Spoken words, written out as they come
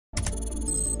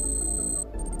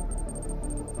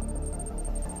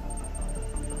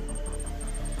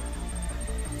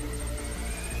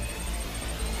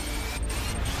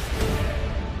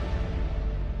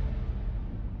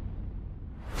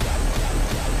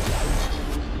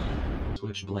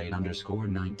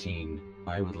Switchblade_19.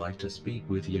 I would like to speak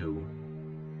with you.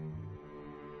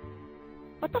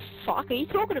 What the fuck? Are you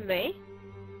talking to me?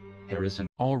 Harrison.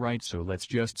 Alright, so let's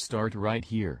just start right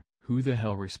here. Who the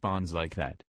hell responds like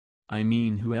that? I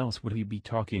mean, who else would he be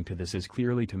talking to? This is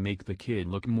clearly to make the kid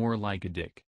look more like a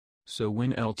dick. So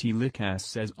when LT Lickas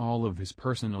says all of his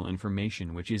personal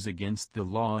information which is against the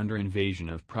law under invasion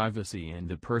of privacy, and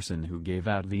the person who gave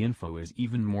out the info is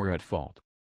even more at fault.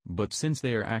 But since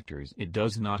they are actors, it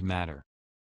does not matter.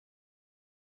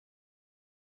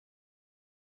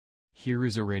 Here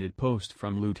is a Reddit post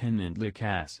from Lieutenant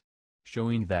Lickas,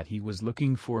 showing that he was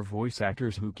looking for voice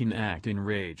actors who can act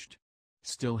enraged.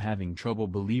 Still having trouble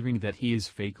believing that he is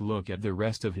fake. Look at the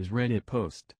rest of his Reddit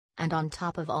post. And on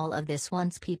top of all of this,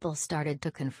 once people started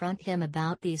to confront him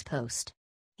about these posts,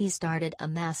 he started a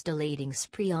mass deleting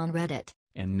spree on Reddit.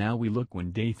 And now we look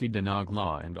when Dathi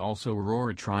Danagla and also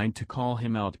Aurora tried to call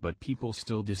him out, but people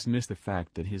still dismiss the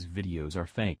fact that his videos are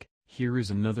fake. Here is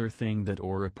another thing that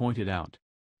Aura pointed out.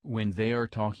 When they are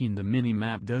talking, the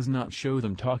mini-map does not show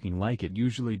them talking like it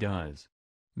usually does.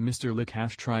 Mr.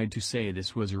 Lickas tried to say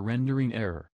this was a rendering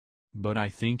error, but I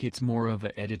think it's more of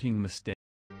a editing mistake.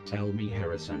 Tell me,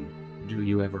 Harrison, do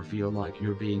you ever feel like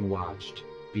you're being watched?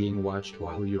 Being watched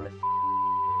while you're at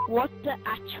What the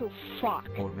actual fuck?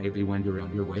 or maybe when you're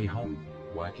on your way home,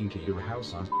 walking to your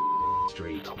house on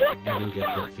street. What the Ever get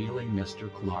fuck? that feeling,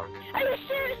 Mr. Clark? Are you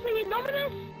seriously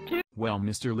anonymous? Dude. Well,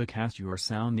 Mr. Lickas, you are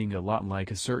sounding a lot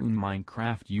like a certain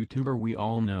Minecraft YouTuber we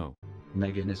all know.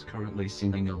 Megan is currently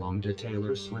singing along to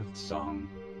Taylor Swift's song,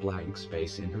 Blank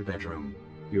Space, in her bedroom.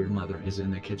 Your mother is in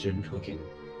the kitchen cooking,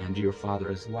 and your father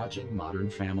is watching Modern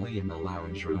Family in the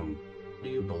lounge room. Do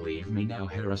you believe me now,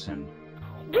 Harrison?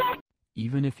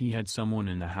 Even if he had someone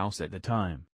in the house at the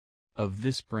time of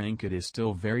this prank, it is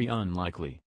still very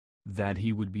unlikely that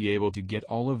he would be able to get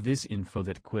all of this info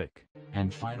that quick.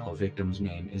 And final victim's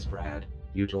name is Brad.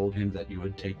 You told him that you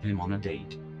would take him on a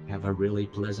date, have a really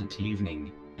pleasant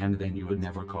evening, and then you would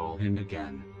never call him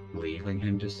again, leaving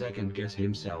him to second guess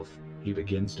himself. He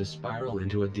begins to spiral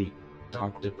into a deep,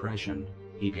 dark depression.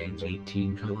 He gains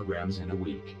 18 kilograms in a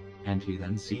week, and he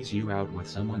then sees you out with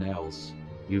someone else.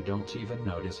 You don't even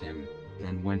notice him.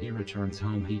 Then when he returns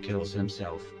home, he kills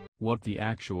himself. What the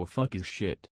actual fuck is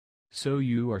shit? So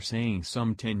you are saying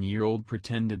some 10-year-old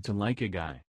pretended to like a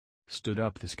guy, stood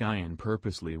up this guy, and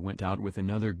purposely went out with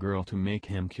another girl to make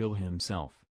him kill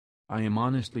himself? I am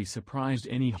honestly surprised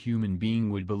any human being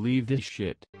would believe this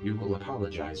shit. You will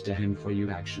apologize to him for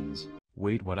your actions.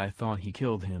 Wait, what? I thought he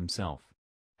killed himself.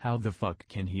 How the fuck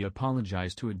can he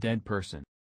apologize to a dead person?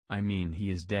 I mean,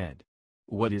 he is dead.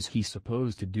 What is he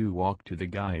supposed to do? Walk to the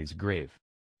guy's grave,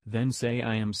 then say,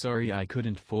 I am sorry I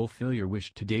couldn't fulfill your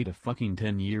wish to date a fucking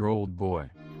 10-year-old boy?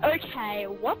 Okay,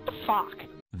 what the fuck?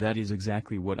 That is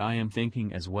exactly what I am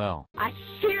thinking as well. I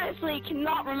seriously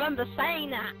cannot remember saying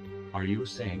that. Are you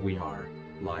saying we are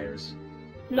liars?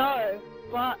 No,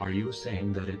 but... Are you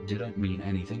saying that it didn't mean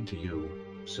anything to you,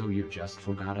 so you just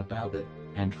forgot about it,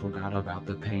 and forgot about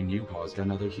the pain you caused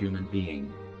another human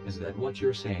being? Is that what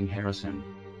you're saying, Harrison?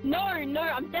 No,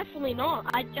 I'm definitely not.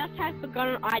 I just had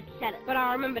forgotten I'd said it, but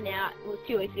I remember now. It was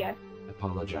 2 weeks ago.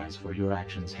 Apologize for your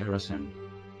actions, Harrison.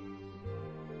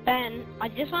 Ben, I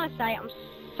just want to say I'm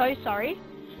so sorry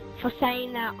for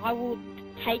saying that I will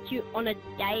take you on a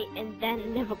date and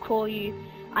then never call you.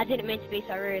 I didn't mean to be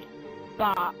so rude,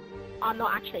 but I'm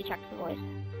not actually Jackson Boys.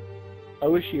 I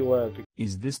wish you were.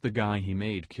 Is this the guy he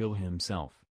made kill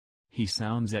himself? He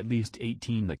sounds at least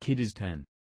 18, the kid is 10.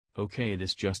 Okay,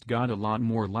 this just got a lot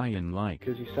more lion-like.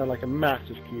 Because you sound like a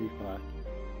massive cutie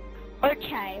pie.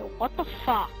 Okay, what the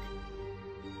fuck?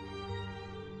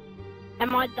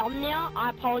 Am I dumb now?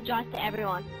 I apologize to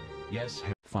everyone. Yes,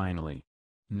 Finally.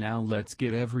 Now let's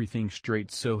get everything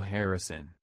straight. So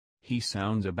Harrison, he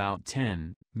sounds about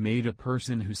 10, made a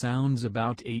person who sounds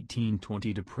about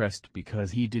 18-20 depressed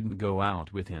because he didn't go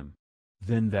out with him.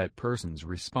 Then that person's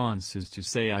response is to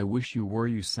say, I wish you were.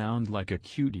 You sound like a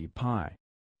cutie pie.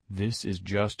 This is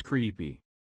just creepy.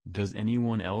 Does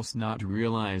anyone else not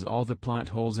realize all the plot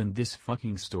holes in this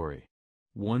fucking story?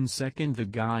 1 second the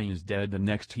guy is dead, the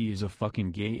next he is a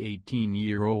fucking gay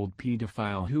 18-year-old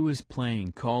pedophile who is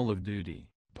playing Call of Duty.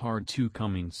 Part 2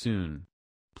 coming soon.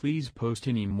 Please post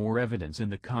any more evidence in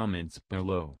the comments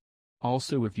below.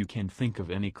 Also, if you can think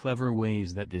of any clever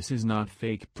ways that this is not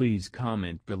fake, please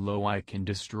comment below. I can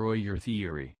destroy your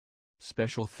theory.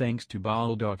 Special thanks to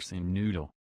Baldox and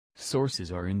Noodle.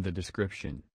 Sources are in the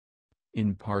description.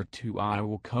 In part 2 I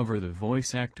will cover the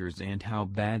voice actors and how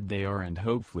bad they are, and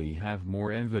hopefully have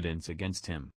more evidence against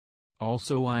him.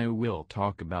 Also I will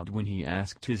talk about when he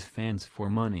asked his fans for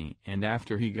money and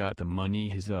after he got the money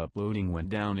his uploading went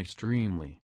down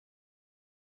extremely.